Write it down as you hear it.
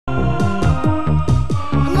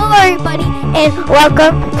everybody, and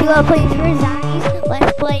welcome to a Bleachvgs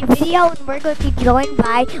Let's Play video, and we're going to be joined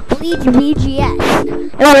by Bleachvgs,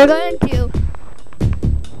 and we're going to do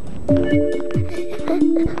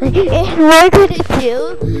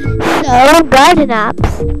some garden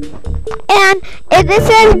ops, and this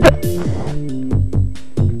is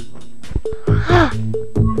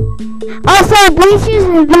also, Bleachvgs's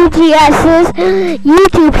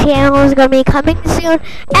YouTube channel is going to be coming soon.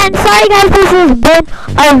 And sorry guys, this has been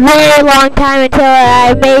a very long time until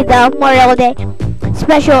I made the Memorial Day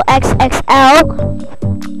Special XXL.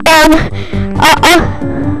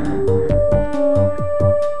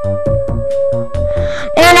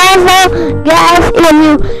 And also, guys,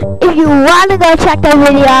 if you want to go check the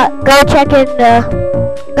video, go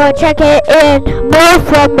check it in more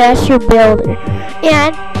from Master Builder.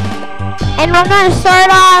 And we're gonna start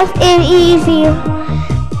off in easy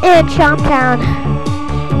in Chomptown.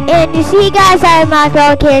 And you see, guys, I unlocked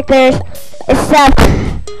all characters except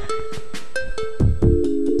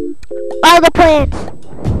all the plants.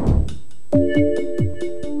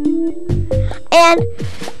 And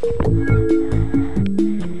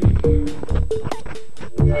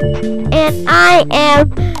I am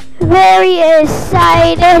very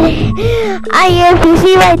excited. If you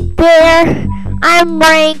see right there, I'm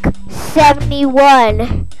rank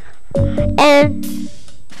 71. And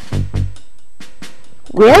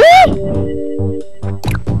really?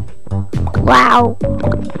 Wow.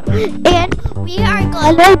 And we are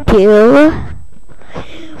gonna do,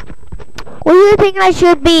 who you think I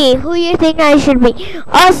should be? Who you think I should be?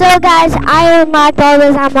 Also, guys, I unlocked all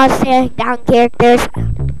those almost down characters.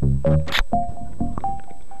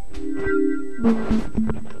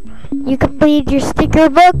 You completed your sticker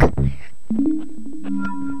book.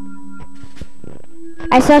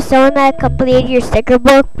 I saw someone that completed your sticker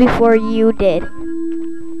book before you did.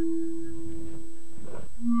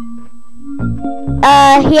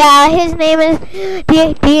 Yeah, his name is,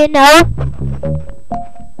 do you know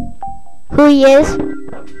who he is?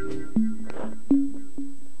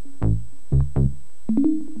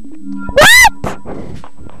 What?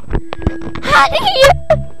 How did you?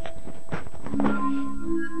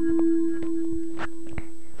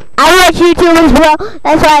 I watch YouTube as well.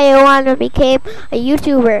 That's why I wanted to become a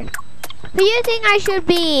YouTuber. Who do you think I should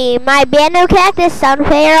be? My Bando Cactus, Sun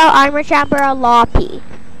Pharaoh, Armor Chopper, or Loppy?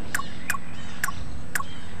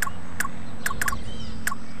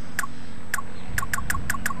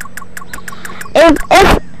 If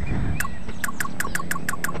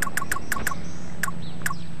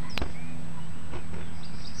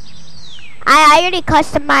I already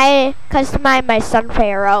customized my Sun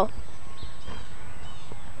Pharaoh.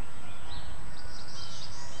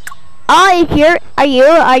 Oh,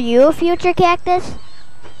 are you a future cactus?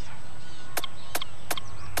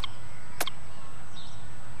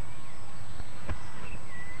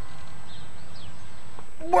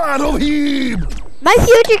 Battle heap! My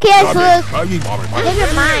future cactus look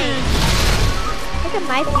at mine. Look at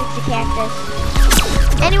my future cactus.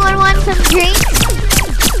 Anyone want some drinks?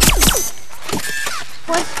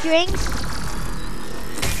 Want drinks?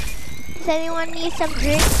 Does anyone need some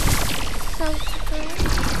drinks? Some drinks?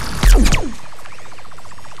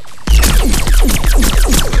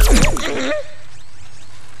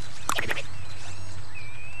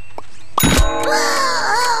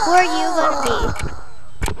 Who are you gonna be?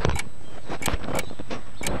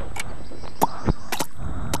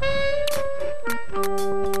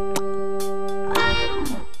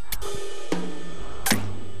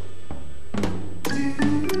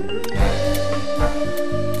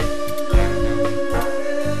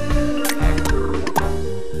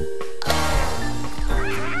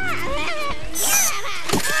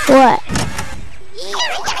 What?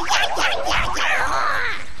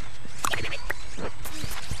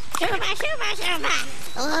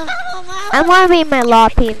 I want to be my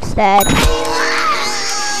Loppy instead.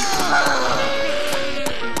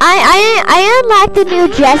 I unlocked a new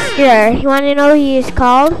gesture. You want to know who he is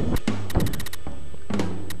called?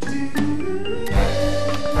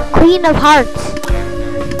 Queen of Hearts.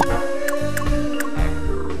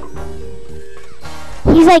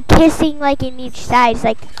 He's like kissing like in each side. It's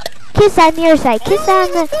like kiss on your side, kiss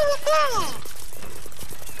on the.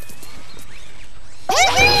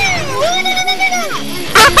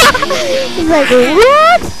 He's like,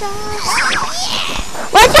 what?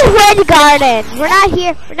 What's your red garden? We're not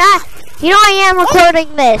here. We're not. You know I am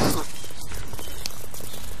recording this.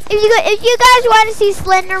 If you guys want to see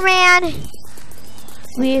Slender Man,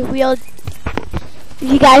 we'll. If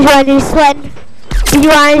you guys want to see if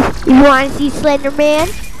you want to see Slender Man,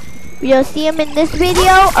 you'll see him in this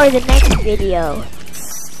video or the next video.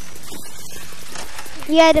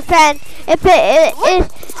 Yeah, it depends. It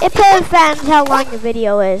depends how long the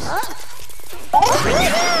video is.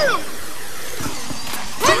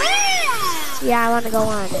 Yeah, I want to go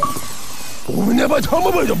on it.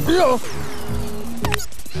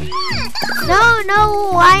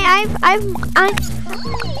 No, I'm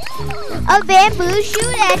a bamboo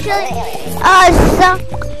shoot actually.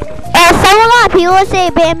 A lot of people say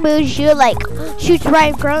bamboo shoot like shoots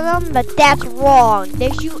right in front of them, but that's wrong.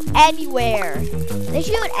 They shoot anywhere. They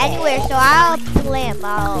shoot anywhere, so I'll play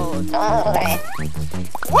both.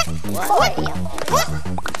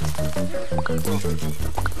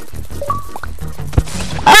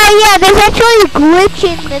 Oh yeah, there's actually a glitch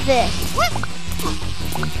into this.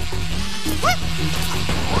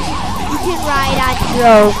 You can ride on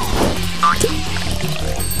drones.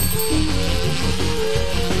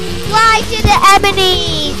 Fly to the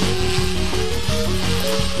ebony.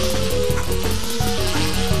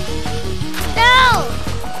 No!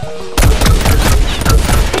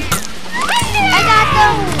 I got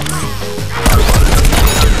those.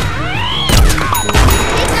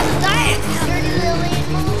 Take them back, dirty little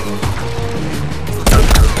animal.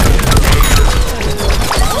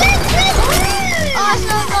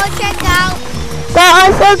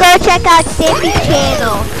 Also go check out Sammy's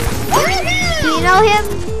channel. Do you know him?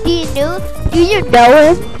 Do you know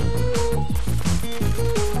him?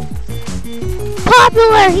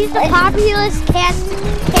 Popular! He's the populous cat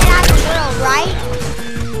on the world, right?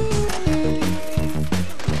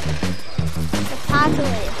 The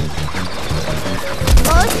populous.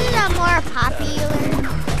 Most of them are popular.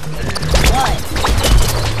 What?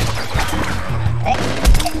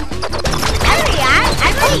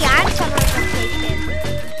 I'm really on summer vacation.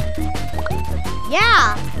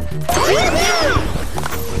 Yeah.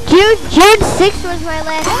 June 6th was my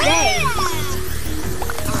last day.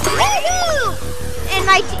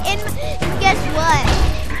 And guess what?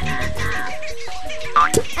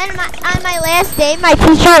 And on my last day, my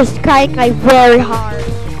teacher was crying like very hard.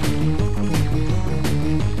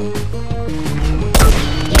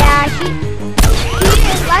 Yeah, she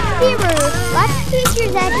is. Lots of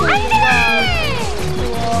teachers actually.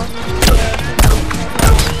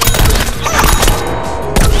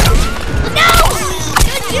 No!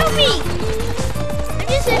 Don't shoot me! I'm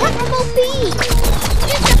just a normal bee.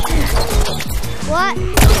 What?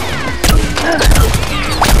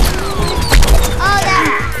 Oh,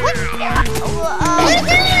 that. What?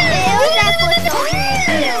 It was that bush over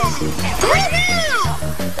here.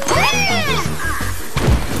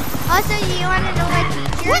 Also, you want to know my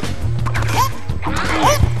teacher?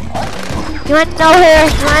 You want to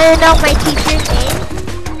know my teacher's name?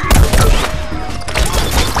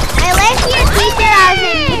 My last year teacher, I was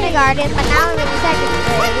in kindergarten, but now I'm in second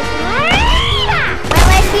grade. My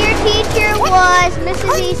last year teacher was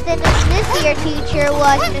Mrs. Easton, and this year teacher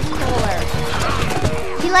was Miss Fuller.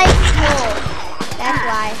 She likes school. That's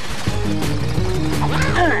why.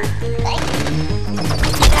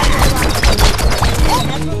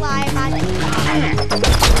 That's a lie about it.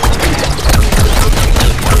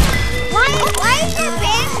 Why is your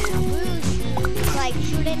bamboo like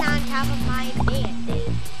shooting on top of my band?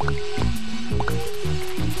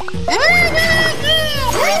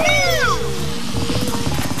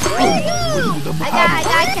 I got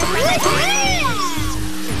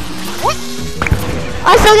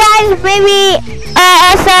also guys, maybe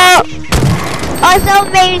also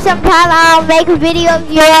maybe sometime I'll make a video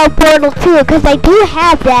of your Portal 2 because I do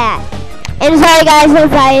have that. And sorry guys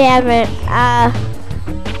if I haven't.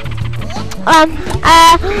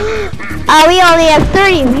 We only have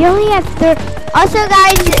 30. Also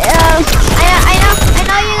guys, I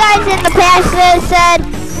know you guys in the past said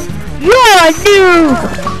you're a noob.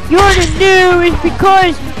 You're the noob is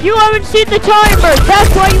because you haven't seen the timer.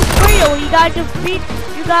 That's why you fail. You gotta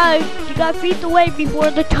beat the way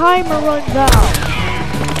before the timer runs out.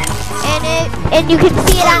 And you can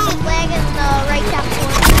see it on the flag in the right top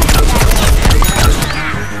corner.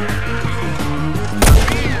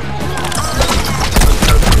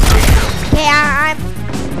 Okay,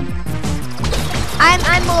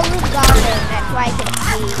 I'm over the garden. That's why I can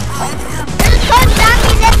see. There's a close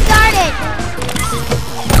zombie that's guarded.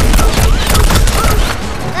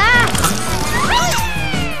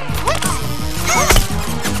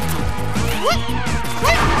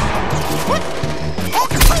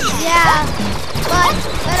 Yeah,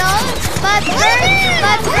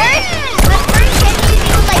 but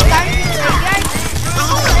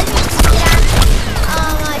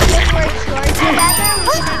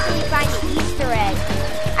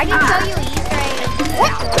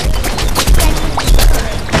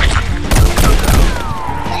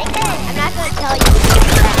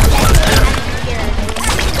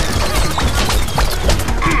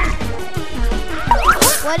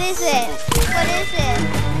What is it? What is it?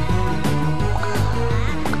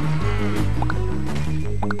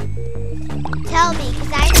 Tell me,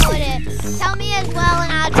 because I know what it is. Tell me as well,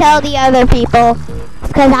 and I'll tell the other people,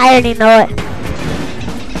 because I already know it.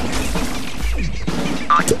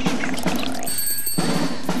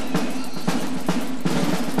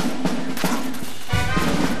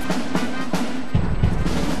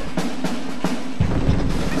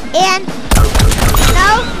 And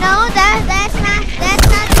no, that's not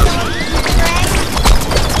the only Easter egg.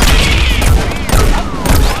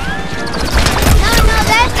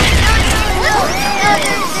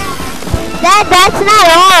 That's not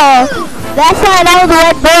all. That's not all the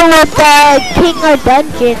one there with King of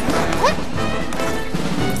Dungeons.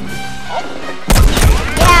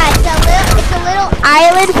 Yeah, it's a little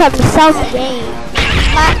island from some game.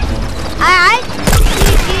 But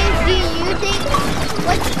do you think?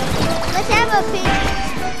 Let's have a opinion.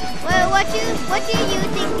 What do you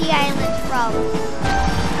think the island's from?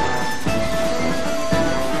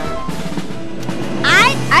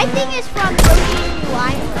 I think it's from Yoshi New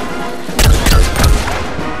Island.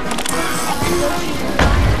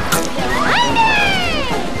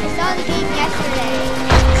 I saw the game yesterday.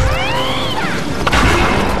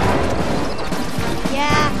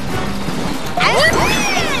 Yeah.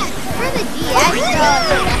 It's for the DS, so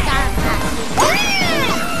that's not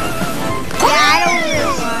yeah, I don't really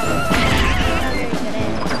want it. I'm not very good at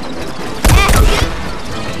it.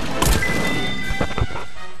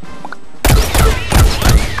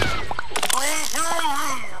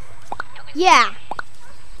 Yeah.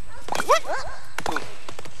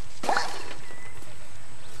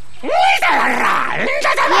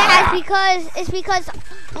 Yeah, it's because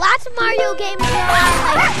lots of Mario games are on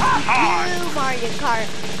like new Mario Kart,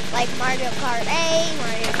 like Mario Kart 8,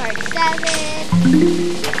 Mario Kart 7.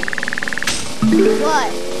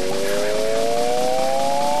 What?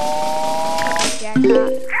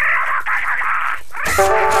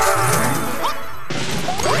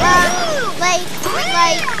 Like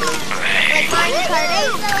Mario Kart 8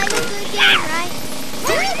 is like a good game, right?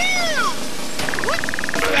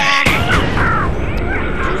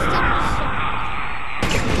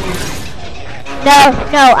 Yeah.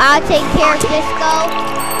 No, I'll take care of Disco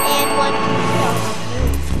and one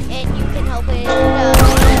and you can help it.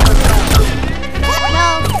 No,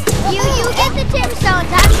 you get the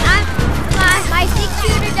Timstones. My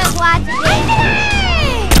 6-shooter does lots of damage.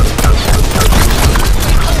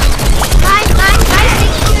 My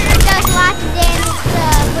 6-shooter does lots of damage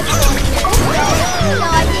with the so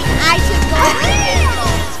I think I should go with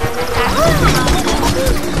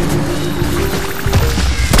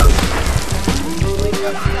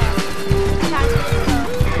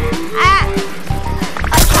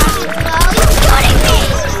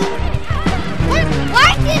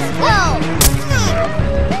Why Disco?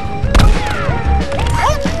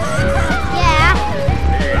 Yeah.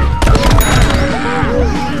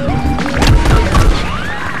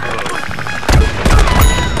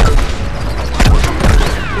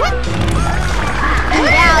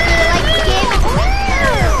 Yeah,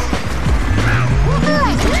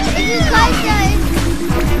 do you like the game?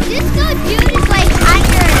 Disco dude is like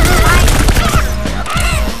higher.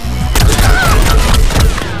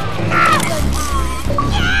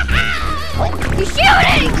 You're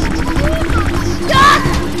shooting! Stop!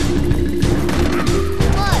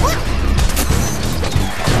 What?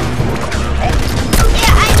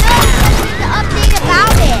 Yeah, I know, because there's an update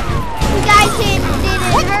about it. You guys didn't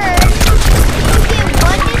heard. If you get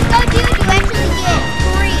one Disco dude, you actually get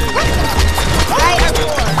 3. Right, or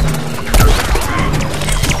 4.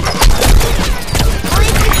 Only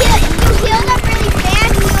if you kill them really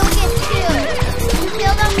fast, you'll get 2. If you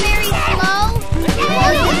kill them very slow, you'll get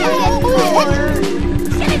 4.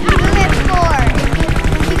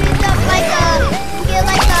 So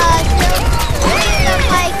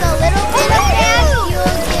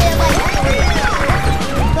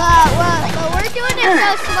slow. We're doing it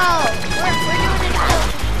so slow.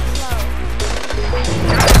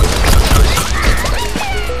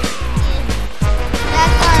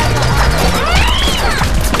 That's part of the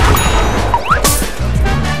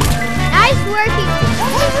nice working.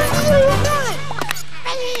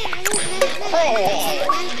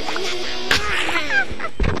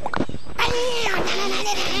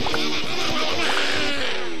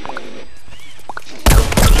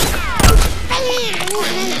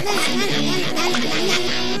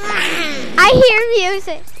 I hear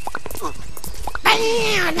music.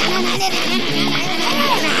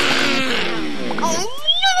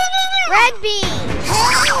 Red bean.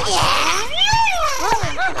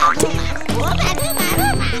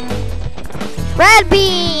 Red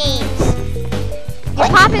beans.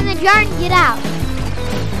 Just pop in the jar and get out.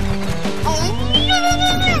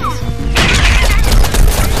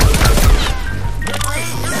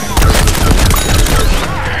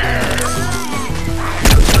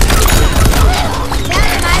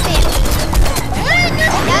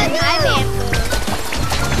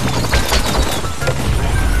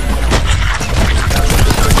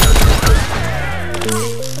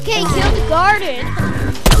 Okay, kill the garden.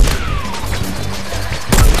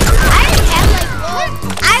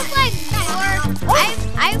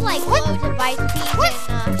 I have like loads of ice cream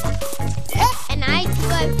and I do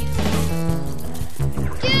have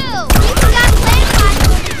dude, we got landmines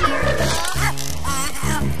over here.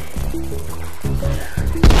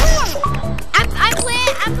 I'm planting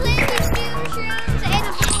these new shrooms and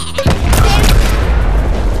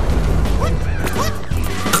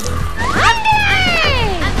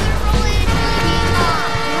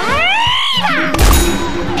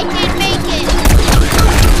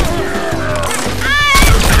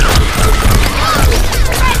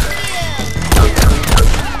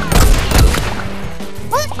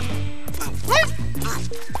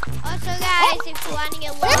if you want to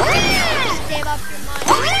get low, save up your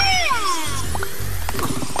money.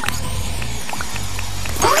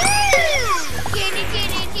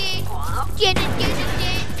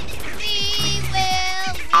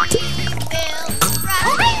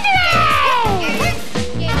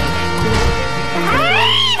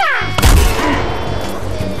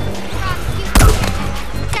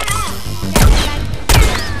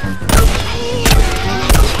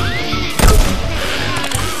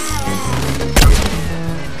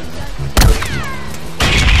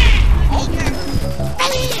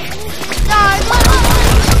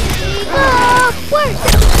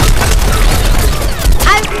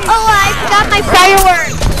 I got my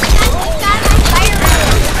fireworks.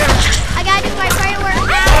 I gotta do my fireworks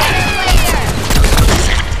now later.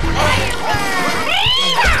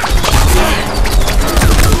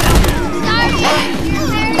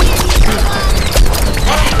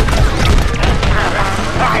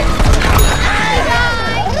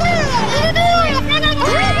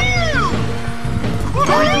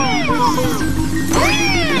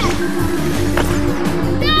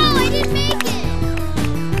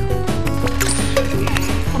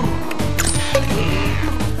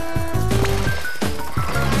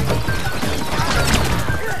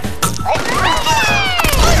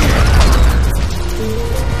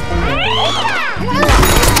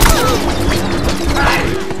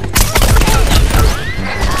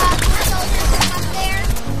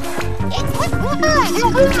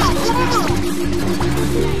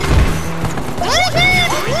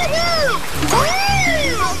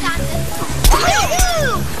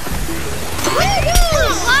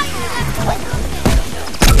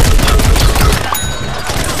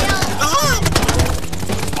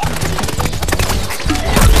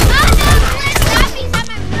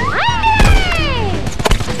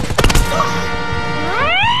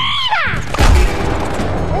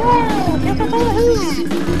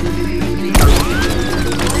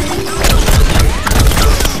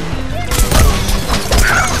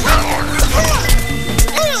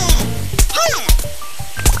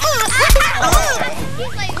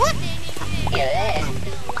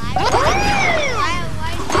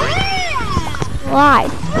 Why?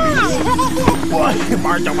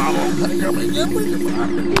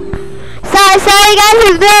 Sorry guys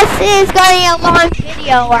if this is going to be a long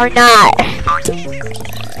video or not.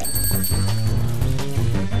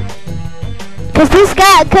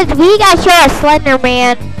 Cause we got to show a Slender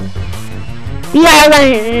Man. We are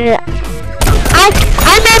gonna,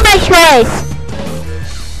 I made my choice.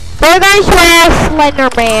 We're gonna show a Slender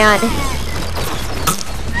Man.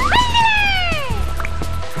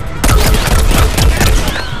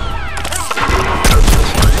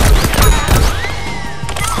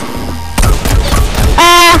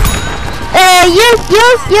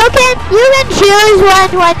 You can choose when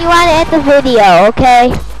you want to end the video, okay?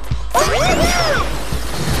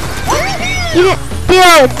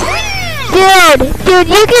 Dude,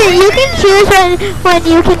 you can choose when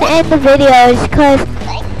you can end the videos,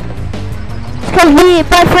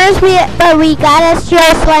 but we gotta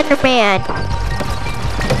show Slender Man.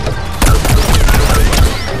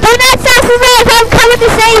 Do not stop for me if I'm coming to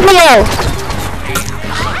save you.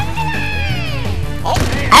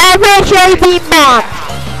 I'm gonna show you beat mom.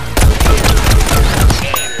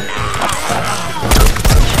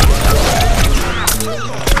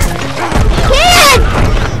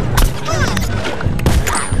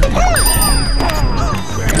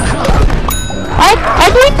 I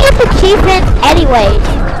didn't get the achievement anyways.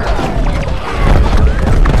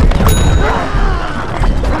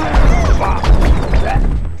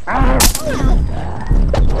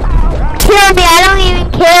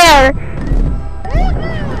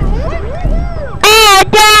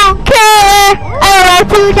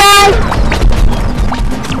 you die?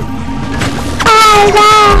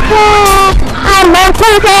 I love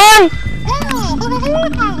to die.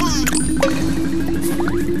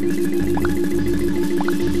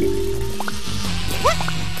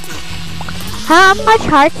 How much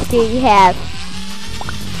hearts do you have?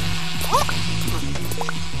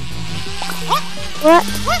 What?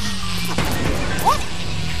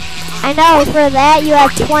 I know for that you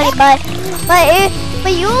have 20, but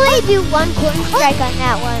you only do 1 coin strike on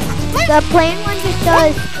that one. The plain one just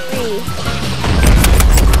does 3.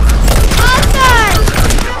 Awesome!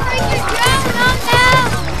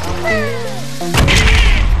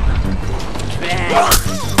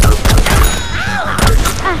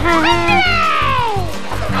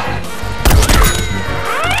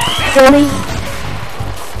 Really?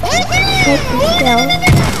 Take the shell.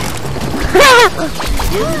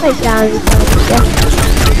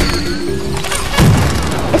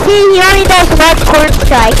 See, he only does 1 corn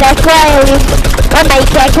strike. That's why I leave my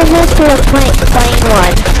characters to the plain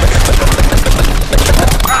one.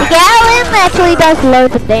 The Gallon actually does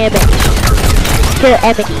loads of damage to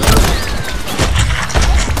enemies.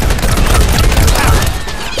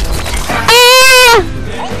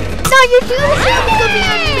 No, your dude is gonna be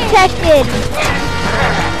unprotected.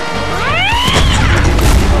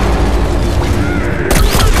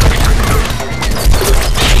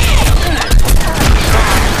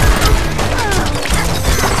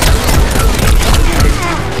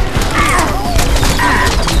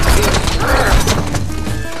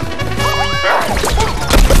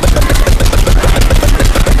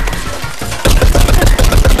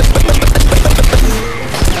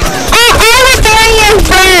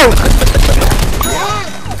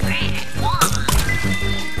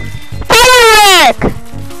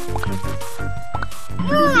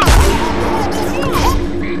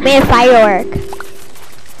 Made a firework.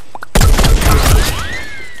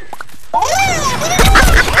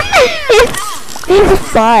 It's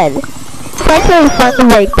fun. It's actually fun to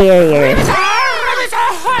break barriers.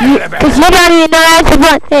 Because you don't even know how to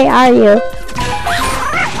run. Hey, are you?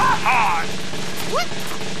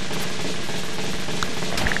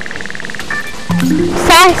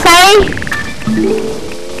 Sorry?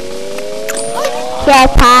 Yeah,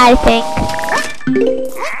 pie, I think.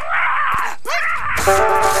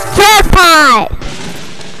 Jackpot!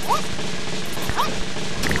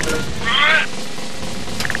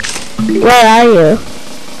 Where are you?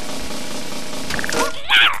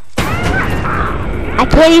 I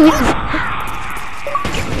can't even...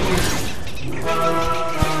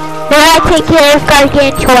 No, I take care of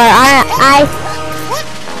Gargantua.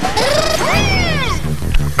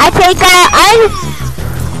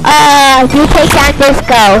 You take down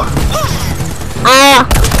Disco.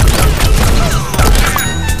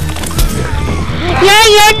 Yeah,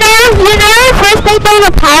 you know, first they do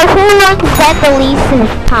the powerful ones, then the least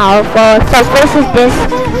powerful. So first is this.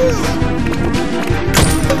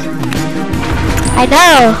 I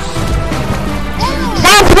know.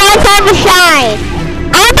 That's my time to shine.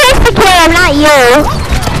 I'm just the killer, not you.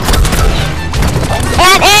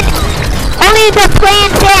 And only the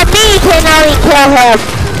plants and me can only kill him.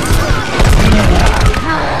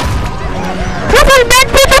 This is meant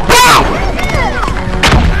to the death.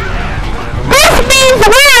 This means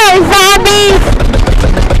war, zombies!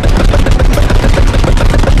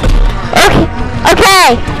 Okay.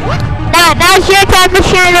 Now it's your time to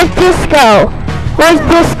shine with Disco. Where's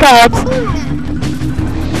Disco?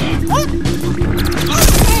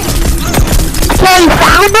 Okay, you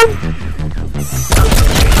found him?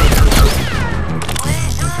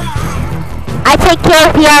 I take care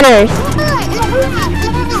of the others.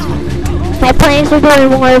 My plans are doing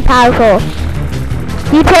more powerful.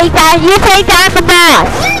 You take down the boss.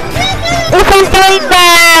 If he's doing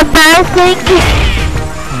the boss thing.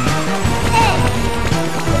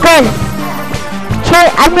 Good.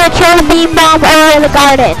 I'm gonna throw the beam bomb over the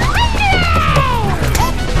garden.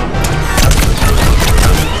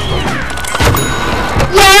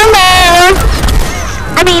 Yellow.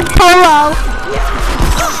 I mean Polo.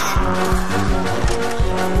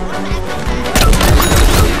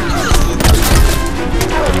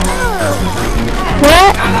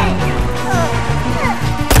 What?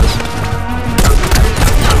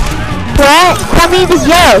 What? Tell me the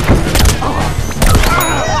joke.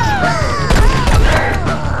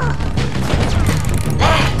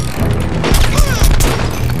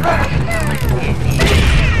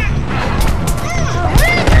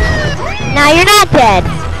 Now you're not dead.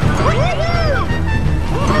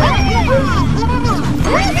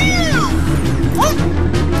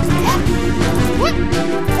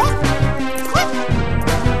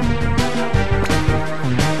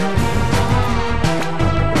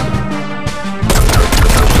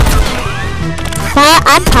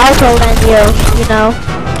 I'm powerful than you know.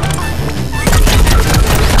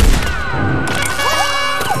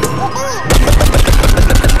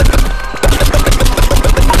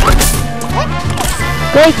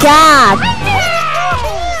 Good job.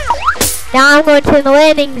 Now I'm going to the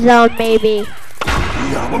landing zone, maybe.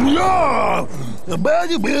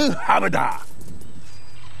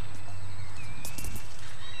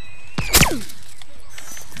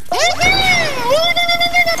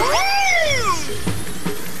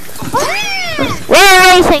 We're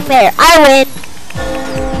racing there. I win.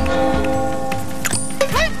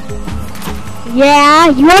 Yeah,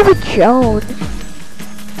 you have a drone.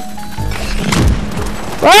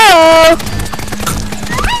 Whoa!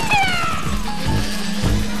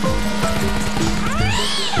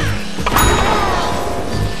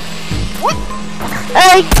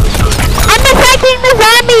 I'm attacking the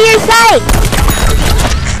zombie, your sight!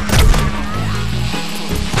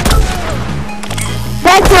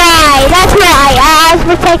 That's right, I was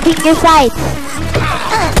protecting your sights.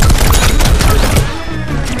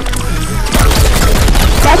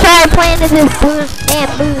 That's why I planted this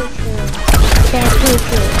bamboo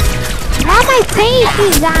tree. Not my face, you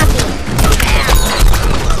zombie!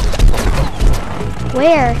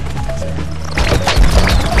 Where?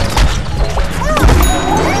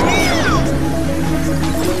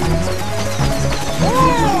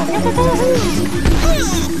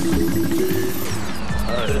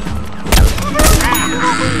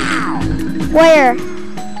 Where?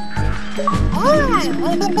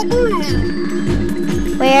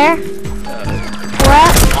 Where?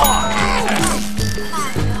 What?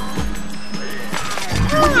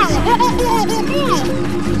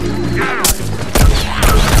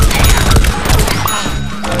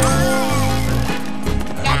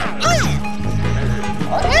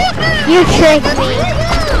 You tricked me.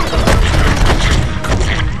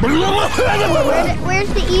 Where's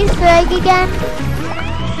the Easter egg again?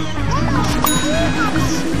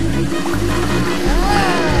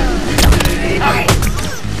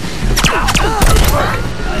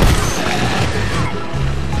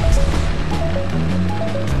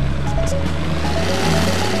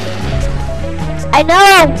 I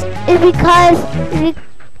know. It's because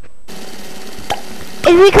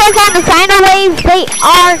on the sine waves they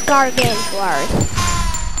are gargantuars.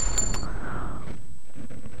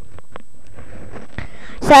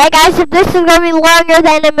 Sorry guys, if this is gonna be longer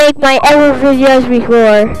than I make my other videos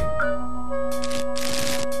before.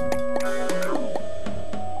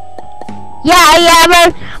 Yeah,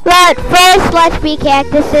 but first let's be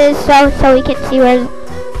cactuses so we can see where.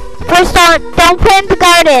 First, don't plant the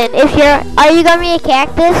garden. Are you gonna be a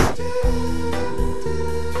cactus?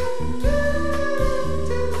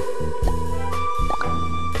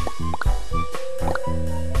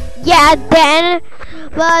 Yeah,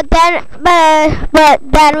 but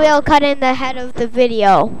then we'll cut in the head of the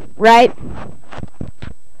video, right?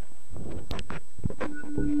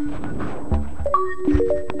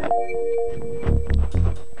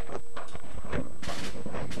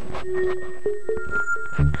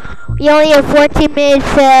 We only have 14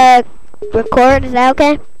 minutes to record, is that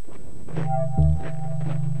okay?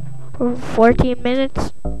 14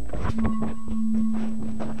 minutes?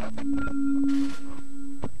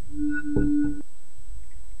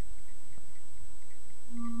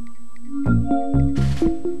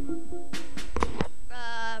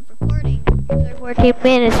 Recording. After 14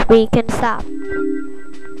 minutes we can stop.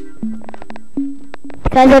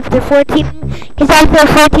 Because after 14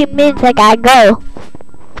 minutes I gotta go.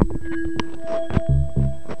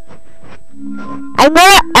 I'm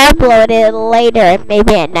gonna upload it later,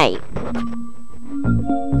 maybe at night.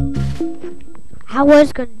 I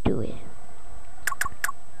was gonna do it.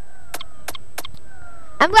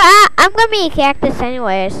 I'm gonna be a cactus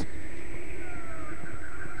anyways.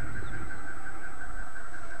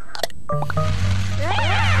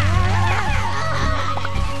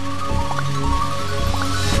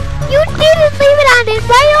 You didn't leave it on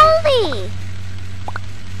invite only.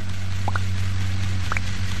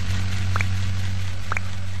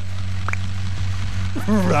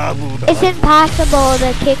 It's impossible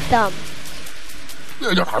to kick them.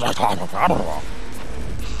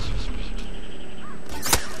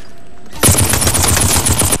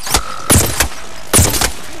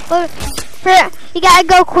 You gotta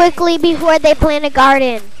go quickly before they plant a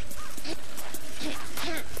garden.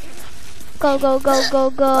 Go, go, go, go,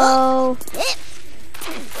 go.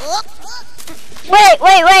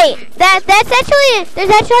 Wait. That's actually, there's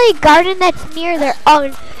actually a garden that's near there.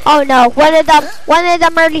 Oh no, one of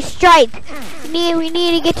them already striked. We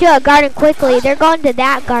need to get to a garden quickly. They're going to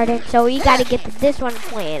that garden, so we gotta get to this one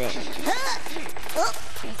planted.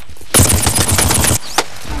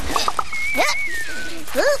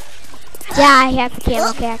 Yeah, I have the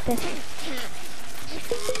camel cactus.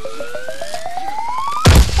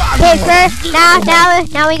 Paper.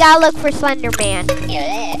 Now we gotta look for Slender Man.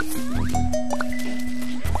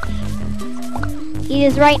 He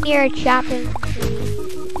is right near a shopping.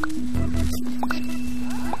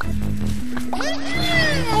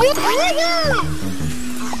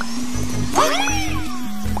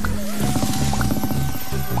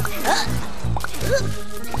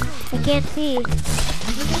 I can't see.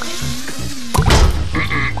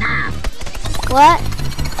 What?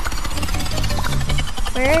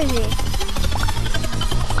 Where is he?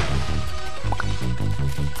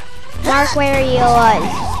 Mark where he was.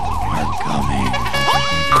 I'm coming.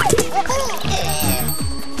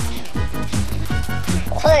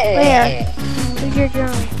 Where? Where's your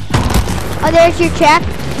drone? Oh, there's your check.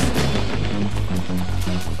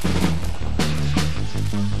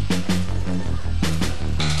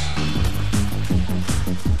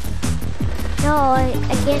 No, I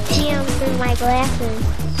can't see him through my glasses.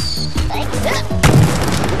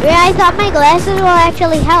 Yeah, I thought my glasses will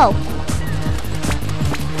actually help.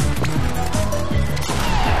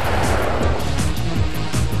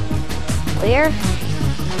 Where?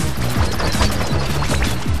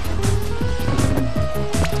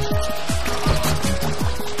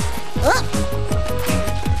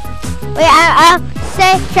 Wait,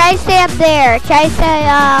 try to stay up there. Try to stay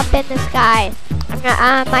up in the sky.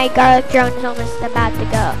 My garlic drone is almost about to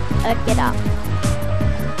go get up.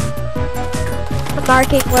 I'm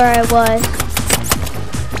marking where I was.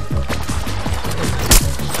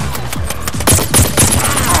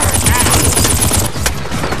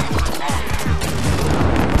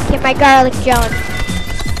 Get my garlic drone.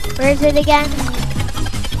 Where is it again?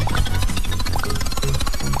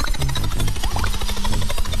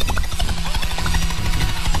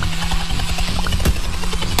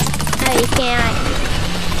 No, you can't.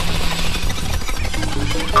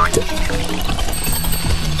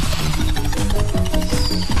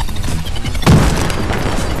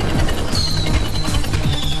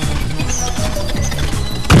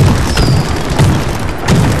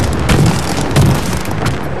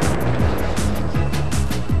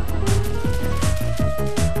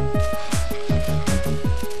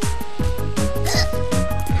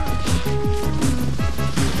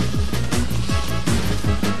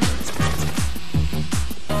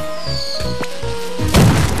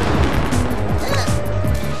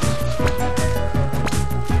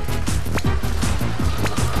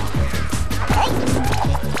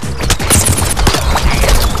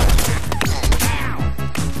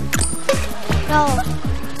 No.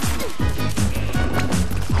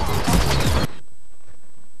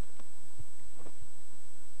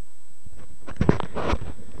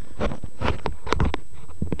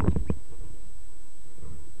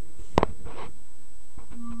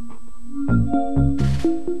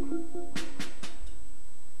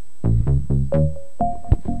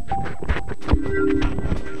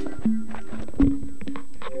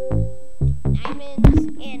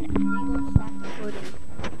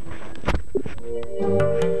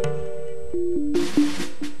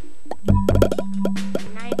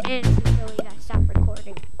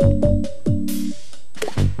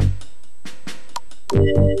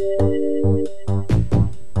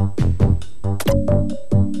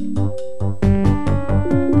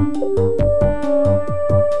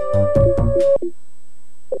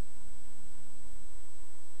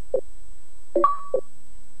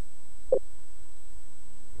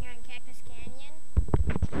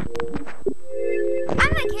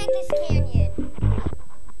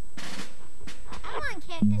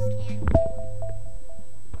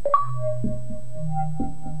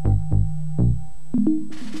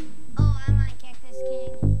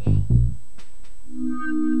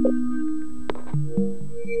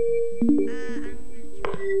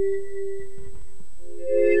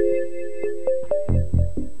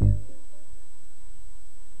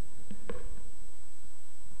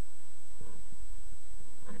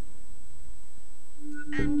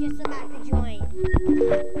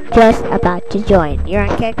 Just about to join. You're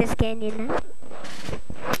on Cactus Canyon now?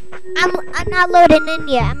 I'm not loading in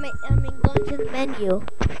yet. I'm going to the menu.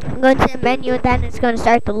 I'm going to the menu and then it's going to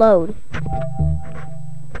start to load.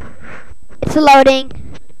 It's loading.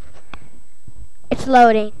 It's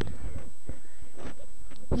loading.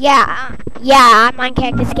 Yeah, I'm on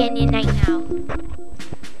Cactus Canyon right now.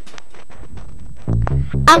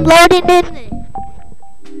 I'm loading in.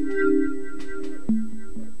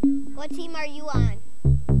 What team are you on?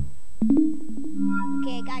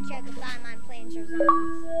 Okay, gotta check if I'm on planes or zombies.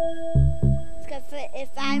 If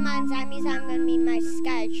I'm on zombies, I'm gonna be my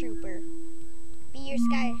Sky Trooper. be your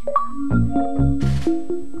sky.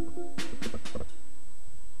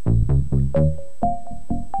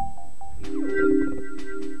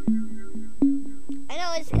 I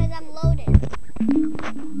know it's because I'm loading.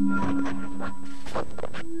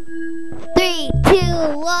 3, 2,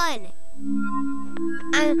 1.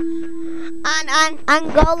 On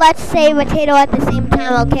go. Let's say potato at the same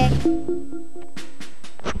time, okay?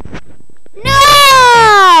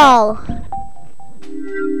 No!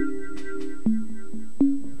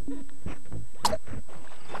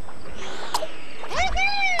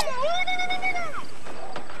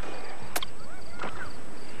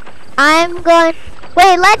 I'm going.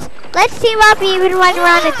 Wait, let's team up even when we're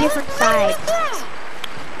on a different side.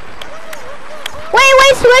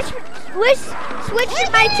 Wait, switch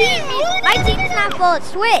to my team. My team's not full.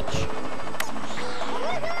 Switch.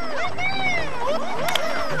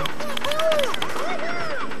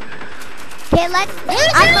 Okay, I'm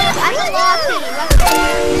the law team.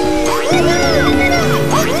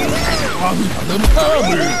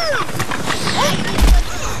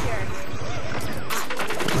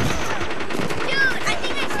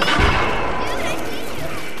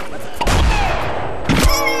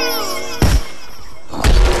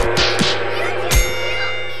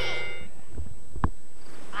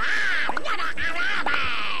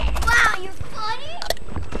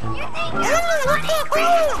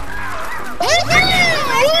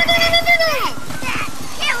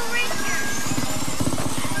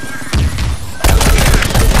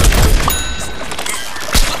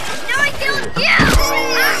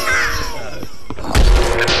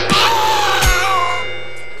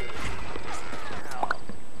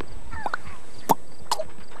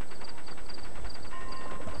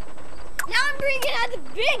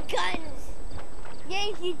 Big guns!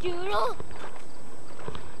 Yankee Doodle!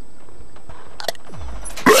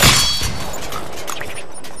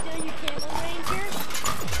 Still your Camel Ranger?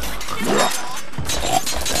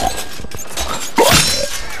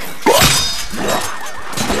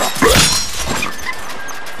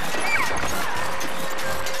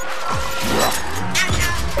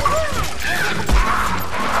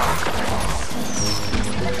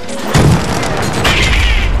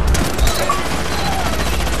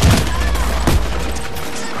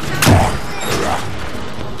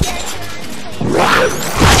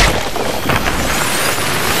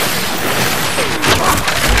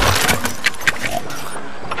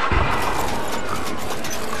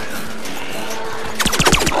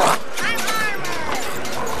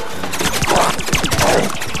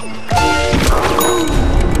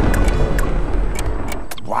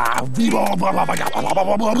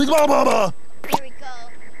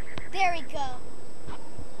 There we go.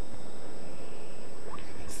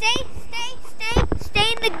 Stay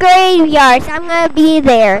in the graveyards. I'm gonna be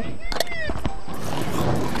there.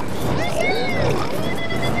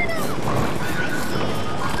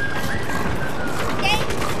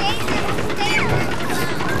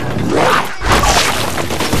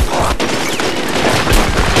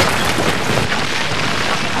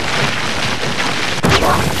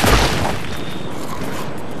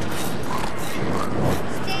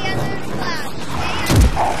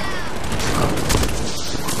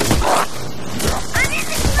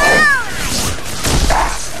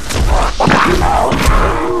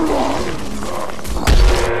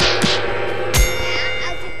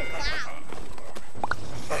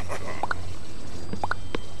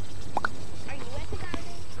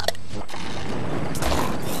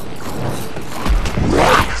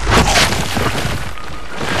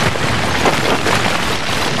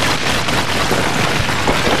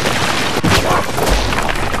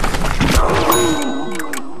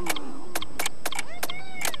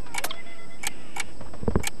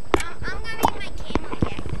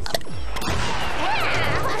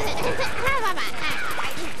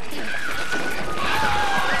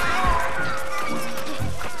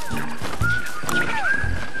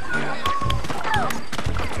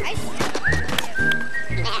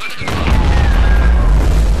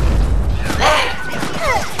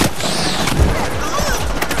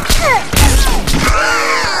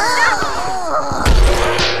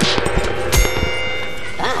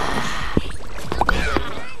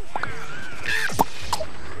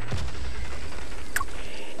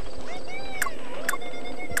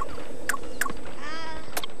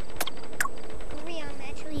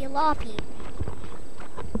 Loppy.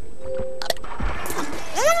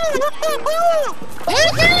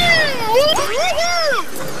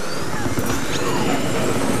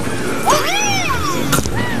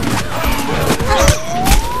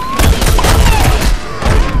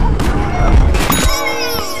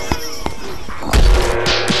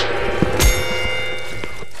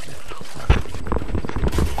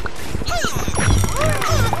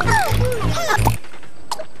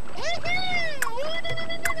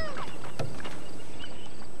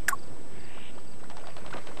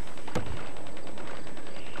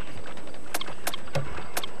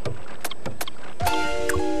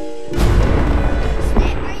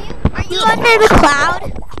 under the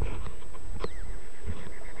cloud.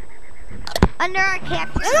 Under our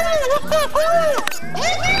campus.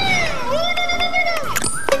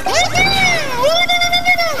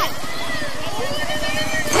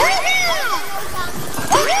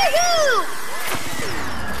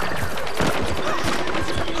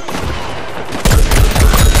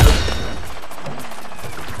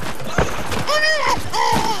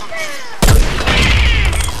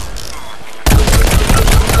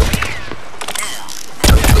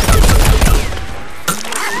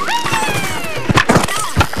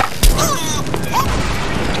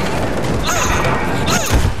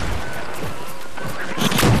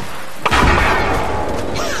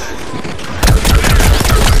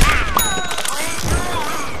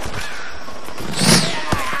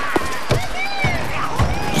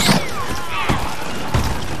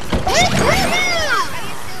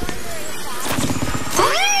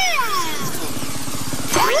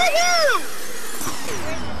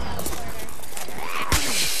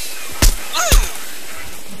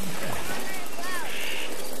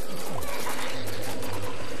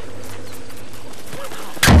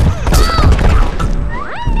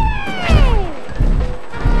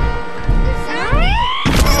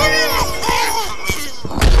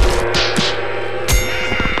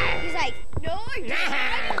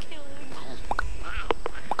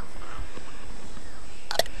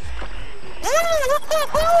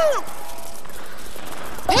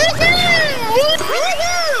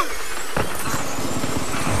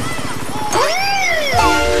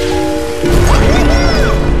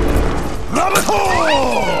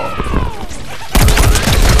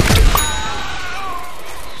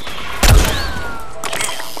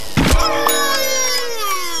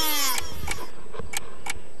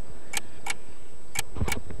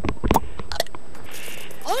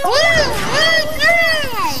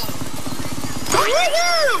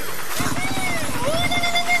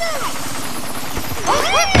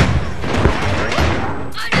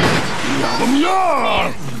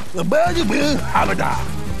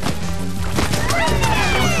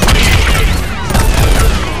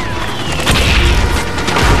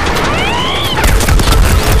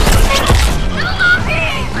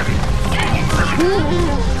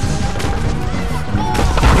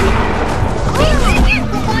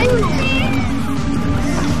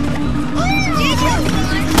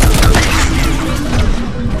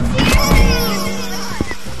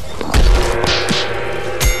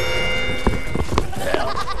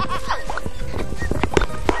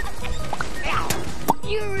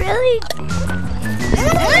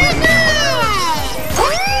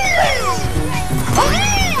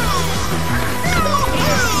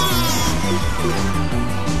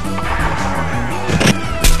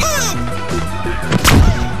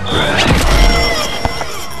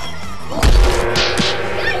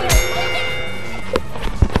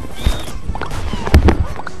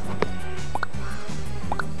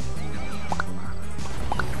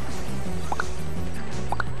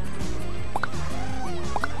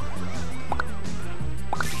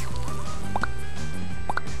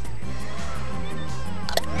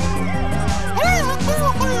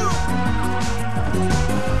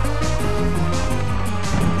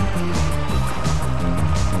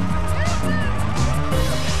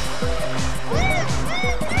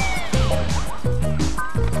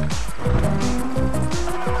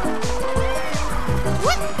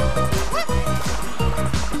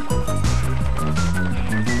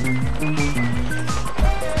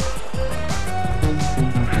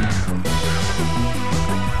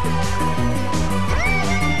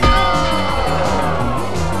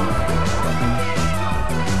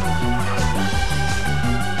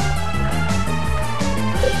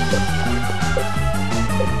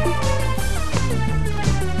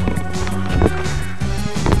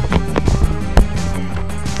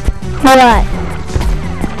 What?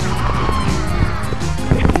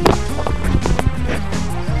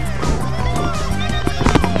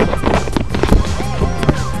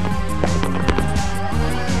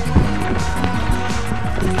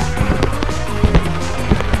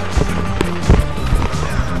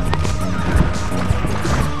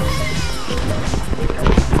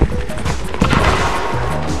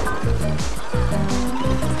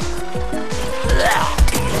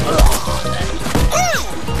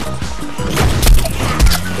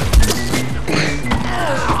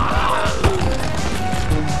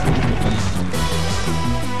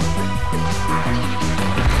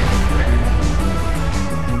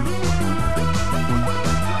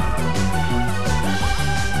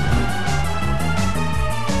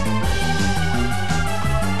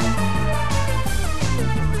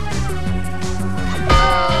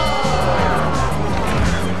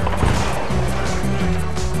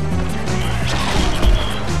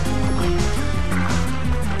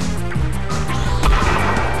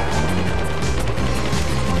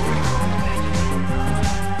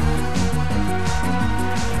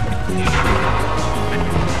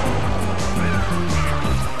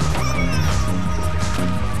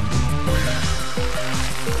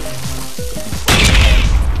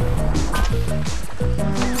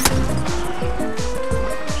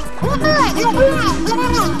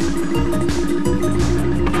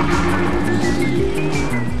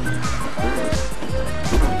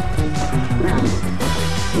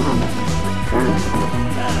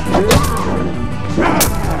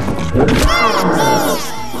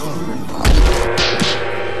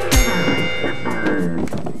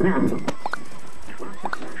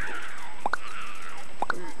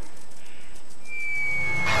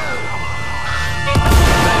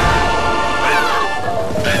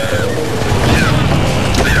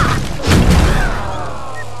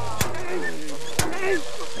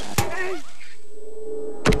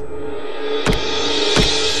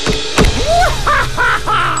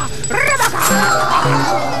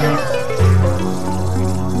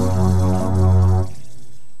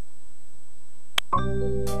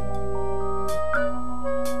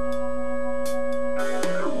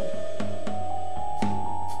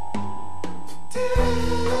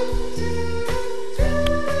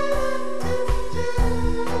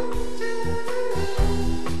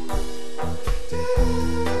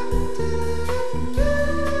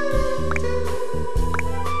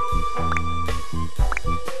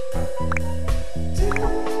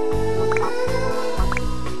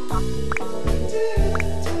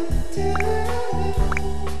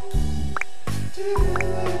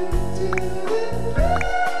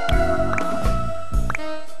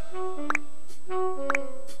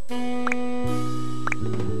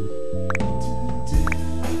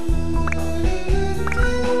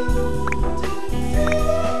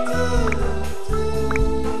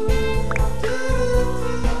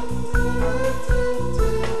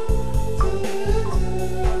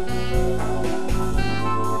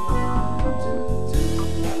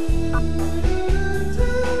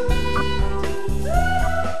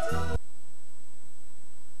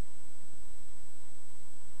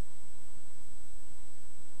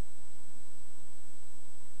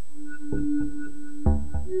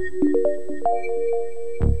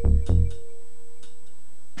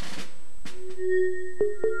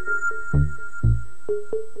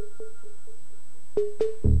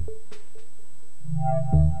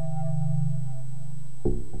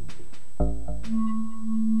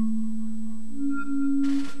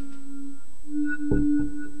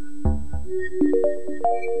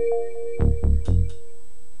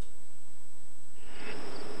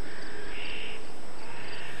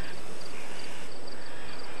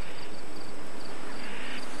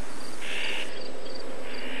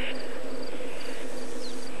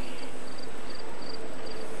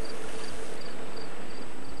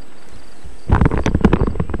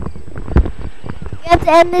 Let's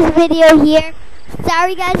end this video here.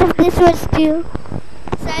 Sorry guys if this was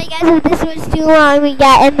too long. We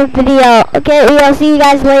gotta end the video. Okay, we'll see you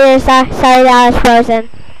guys later. Sorry that I was frozen.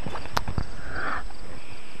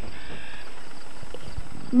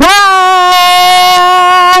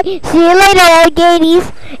 Bye! See you later,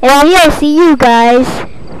 alligators. And we'll see you guys.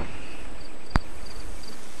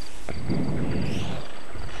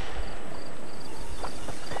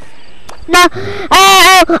 Now,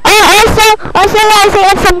 also guys,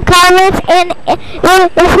 add some comments, and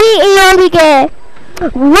if we only get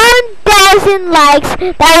 1,000 likes,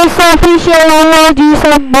 that is so appreciated. I will do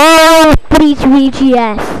some more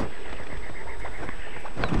Bleachvgs.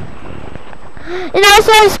 And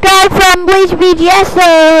also subscribe from Bleachvgs, so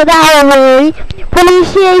that will really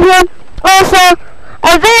appreciate him. Also,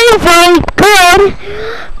 a very, very good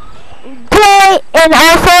day, and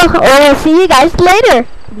also, we'll see you guys later.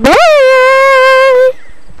 Bye!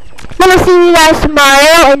 We'll see you guys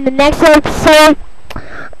tomorrow in the next episode.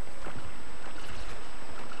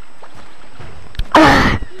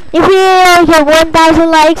 If we get 1,000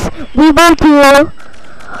 likes, we will do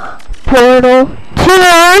Portal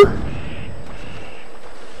 2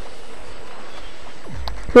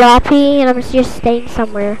 Floppy, and I'm just staying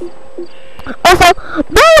somewhere. Also,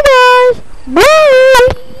 bye guys!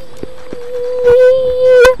 Bye!